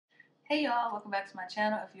Hey y'all, welcome back to my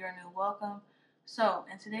channel. If you're new, welcome. So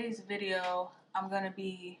in today's video, I'm going to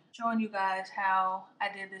be showing you guys how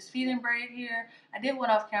I did this feed-in braid here. I did one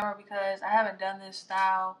off camera because I haven't done this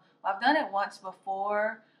style. Well, I've done it once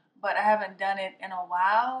before, but I haven't done it in a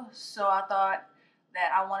while. So I thought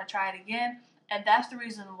that I want to try it again. And that's the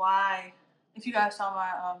reason why, if you guys saw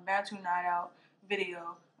my Bantu Night Out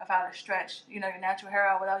video of how to stretch, your natural hair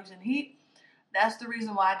out without using heat. That's the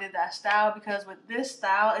reason why I did that style, because with this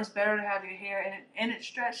style, it's better to have your hair in its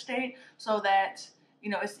stretch state so that,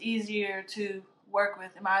 it's easier to work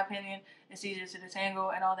with, in my opinion. It's easier to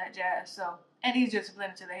detangle and all that jazz. So, and easier to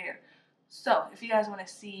blend into the hair. So, if you guys want to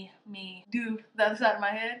see me do the other side of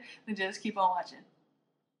my head, then just keep on watching.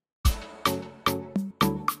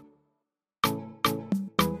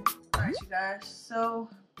 Alright, you guys. So,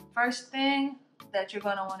 first thing that you're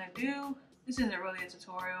going to want to do, this isn't really a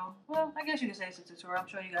tutorial. Well, I guess you can say it's a tutorial. I'm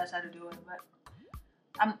showing you guys how to do it, but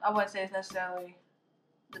I wouldn't say it's necessarily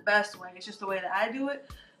the best way. It's just the way that I do it.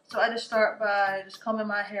 So I just start by just combing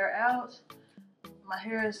my hair out. My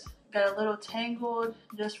hair has got a little tangled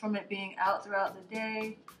just from it being out throughout the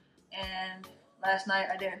day. And last night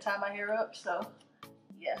I didn't tie my hair up, so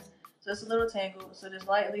yeah. So it's a little tangled. So just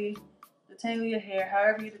lightly detangle your hair,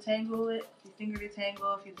 however you detangle it. If you finger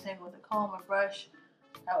detangle, if you detangle with a comb or brush,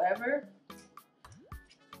 however.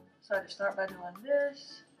 So I just start by doing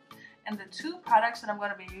this. And the two products that I'm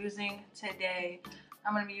going to be using today,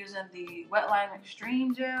 I'm going to be using the Wetline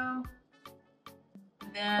Extreme Gel.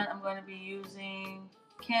 Then I'm going to be using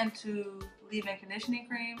Cantu Leave-In Conditioning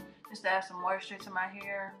Cream just to add some moisture to my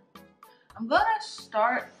hair. I'm going to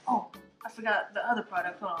start, I forgot the other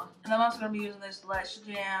product, hold on. And I'm also going to be using this Let's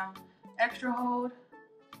Jam Extra Hold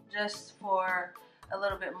just for a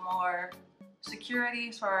little bit more security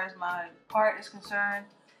as far as my part is concerned.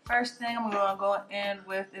 First thing I'm going to go in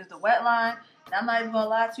with is the Wetline, and I'm not even going to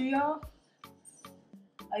lie to y'all.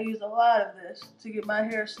 I used a lot of this to get my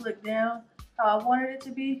hair slicked down how I wanted it to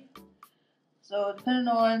be. So depending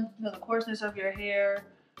on the coarseness of your hair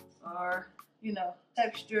or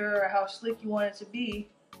texture or how slick you want it to be,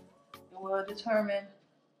 it will determine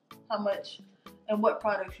how much and what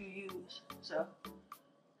products you use. So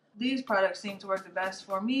these products seem to work the best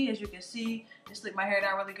for me. As you can see, it slicked my hair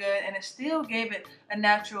down really good, and it still gave it a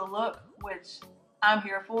natural look, which I'm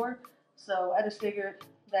here for. So I just figured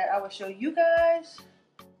that I would show you guys.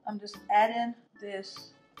 I'm just adding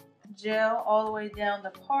this gel all the way down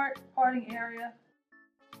the parting area.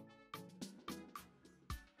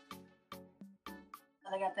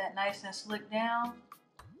 And I got that nice and slicked down.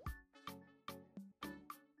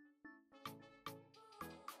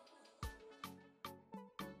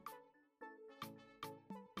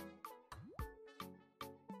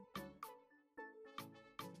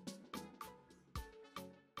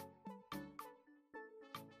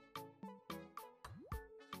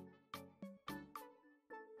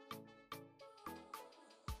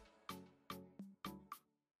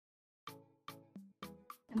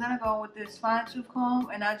 And then I go with this fine tooth comb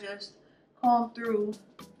and I just comb through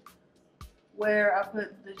where I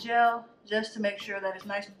put the gel just to make sure that it's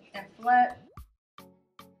nice and flat.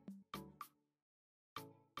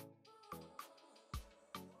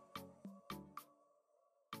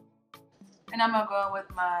 And I'm gonna go with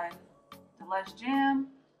the Let's Jam.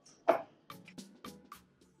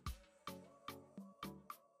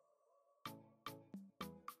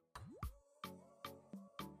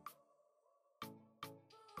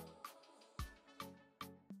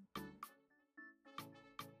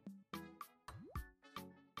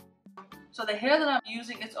 So the hair that I'm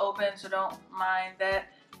using, it's open, so don't mind that,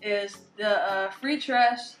 is the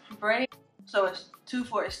Freetress braid. So it's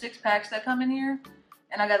 6 packs that come in here.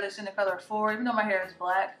 And I got this in the color 4, even though my hair is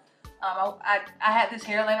black. I had this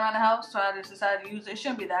hair laying around the house, so I just decided to use it. It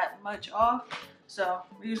shouldn't be that much off. So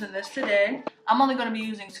we're using this today. I'm only going to be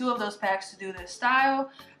using 2 of those packs to do this style.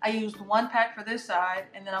 I used 1 pack for this side,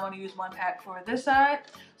 and then I'm going to use 1 pack for this side.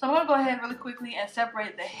 So I'm going to go ahead really quickly and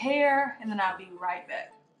separate the hair, and then I'll be right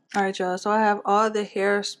back. Alright y'all, so I have all the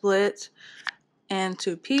hair split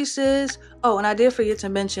into pieces. Oh, and I did forget to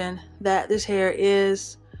mention that this hair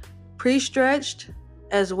is pre-stretched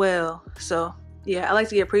as well. So yeah, I like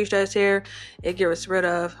to get pre-stretched hair. It gets rid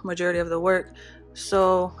of majority of the work.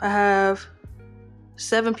 So I have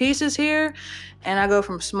 7 pieces here, and I go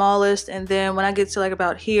from smallest, and then when I get to like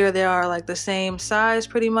about here, they are like the same size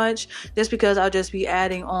pretty much, just because I'll just be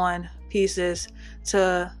adding on pieces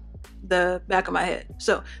to the back of my head.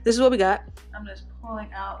 So this is what we got. I'm just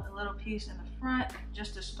pulling out a little piece in the front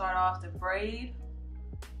just to start off the braid.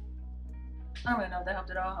 I don't really know if that helped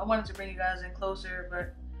at all. I wanted to bring you guys in closer,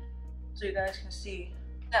 but so you guys can see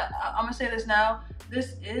Now, I'm gonna say this now.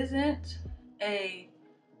 This isn't a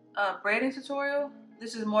braiding tutorial.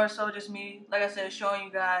 This is more so just me, like I said, showing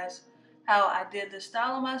you guys how I did this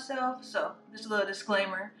style on myself. So just a little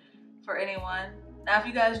disclaimer for anyone. Now, if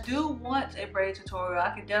you guys do want a braid tutorial,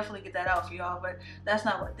 I can definitely get that out for y'all, but that's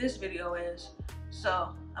not what this video is.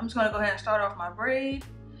 So I'm just gonna go ahead and start off my braid.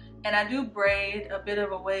 And I do braid a bit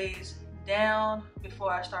of a ways down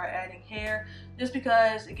before I start adding hair, just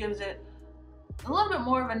because it gives it a little bit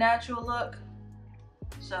more of a natural look.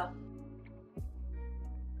 So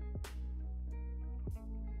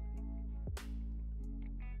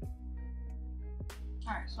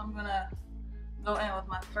alright, so I'm gonna go in with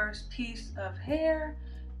my first piece of hair,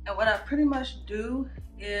 and what I pretty much do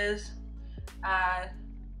is I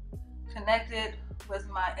connect it with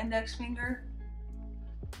my index finger,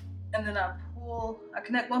 and then I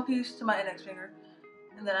connect one piece to my index finger,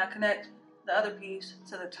 and then I connect the other piece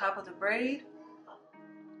to the top of the braid,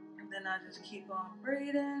 and then I just keep on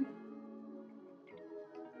braiding.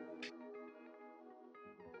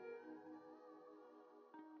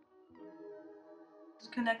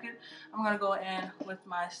 Connected. I'm gonna go in with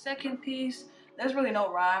my second piece. There's really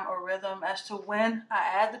no rhyme or rhythm as to when I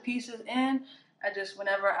add the pieces in. I just,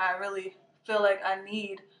 whenever I really feel like I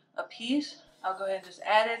need a piece, I'll go ahead and just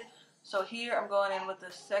add it. So here I'm going in with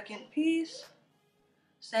the second piece.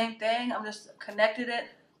 Same thing, I'm just connected it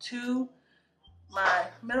to my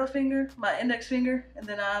middle finger, my index finger, and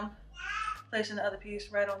then I'm placing the other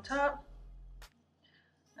piece right on top.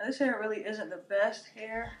 Now this hair really isn't the best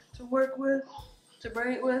hair to work with, to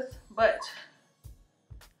braid with, but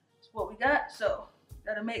it's what we got, so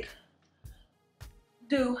gotta make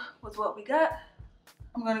do with what we got.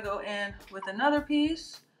 I'm gonna go in with another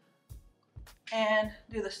piece and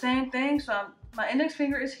do the same thing. So my index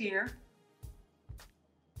finger is here.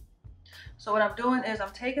 So what I'm doing is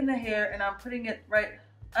I'm taking the hair and I'm putting it right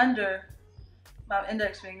under my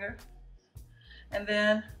index finger, and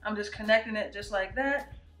then I'm just connecting it just like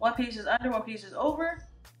that. One piece is under, one piece is over.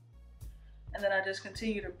 And then I just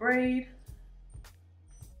continue to braid.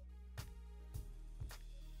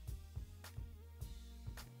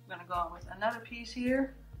 I'm gonna go on with another piece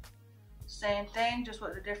here. Same thing, just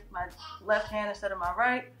with my left hand instead of my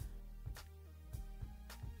right.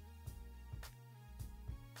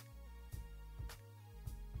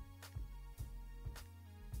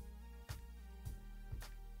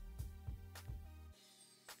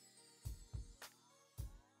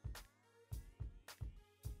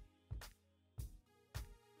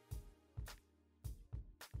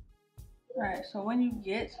 All right, so when you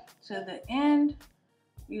get to the end,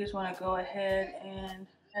 you just want to go ahead and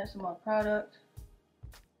add some more product.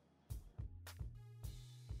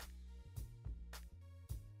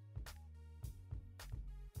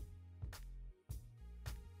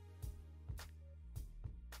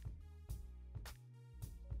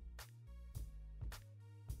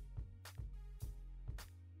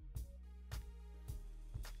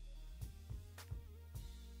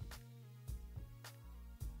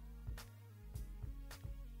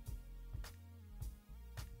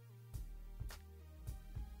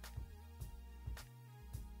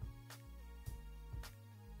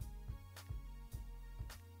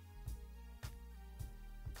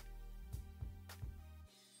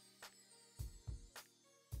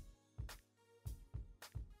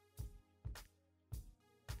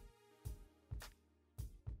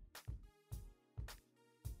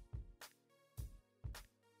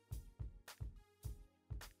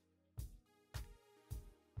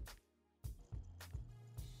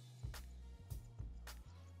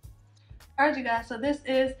 Alright you guys, so this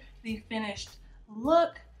is the finished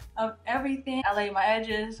look of everything. I laid my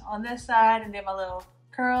edges on this side and did my little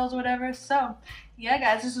curls or whatever. So yeah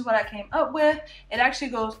guys, this is what I came up with. It actually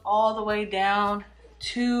goes all the way down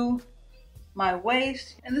to my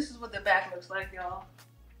waist, and this is what the back looks like, y'all.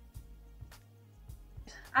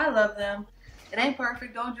 I love them. It ain't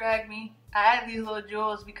perfect, don't drag me. I added these little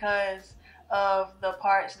jewels because of the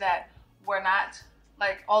parts that were not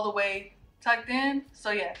like all the way tucked in. So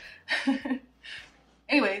yeah.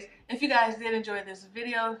 Anyways, if you guys did enjoy this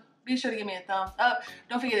video, be sure to give me a thumbs up.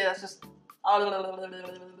 Don't forget to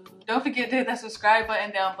hit that subscribe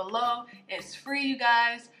button down below. It's free, you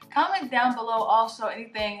guys. Comment down below also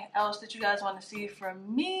anything else that you guys want to see from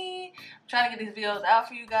me. I'm trying to get these videos out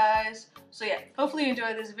for you guys. So yeah, hopefully you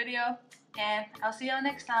enjoyed this video, and I'll see y'all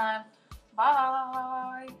next time.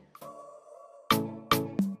 Bye.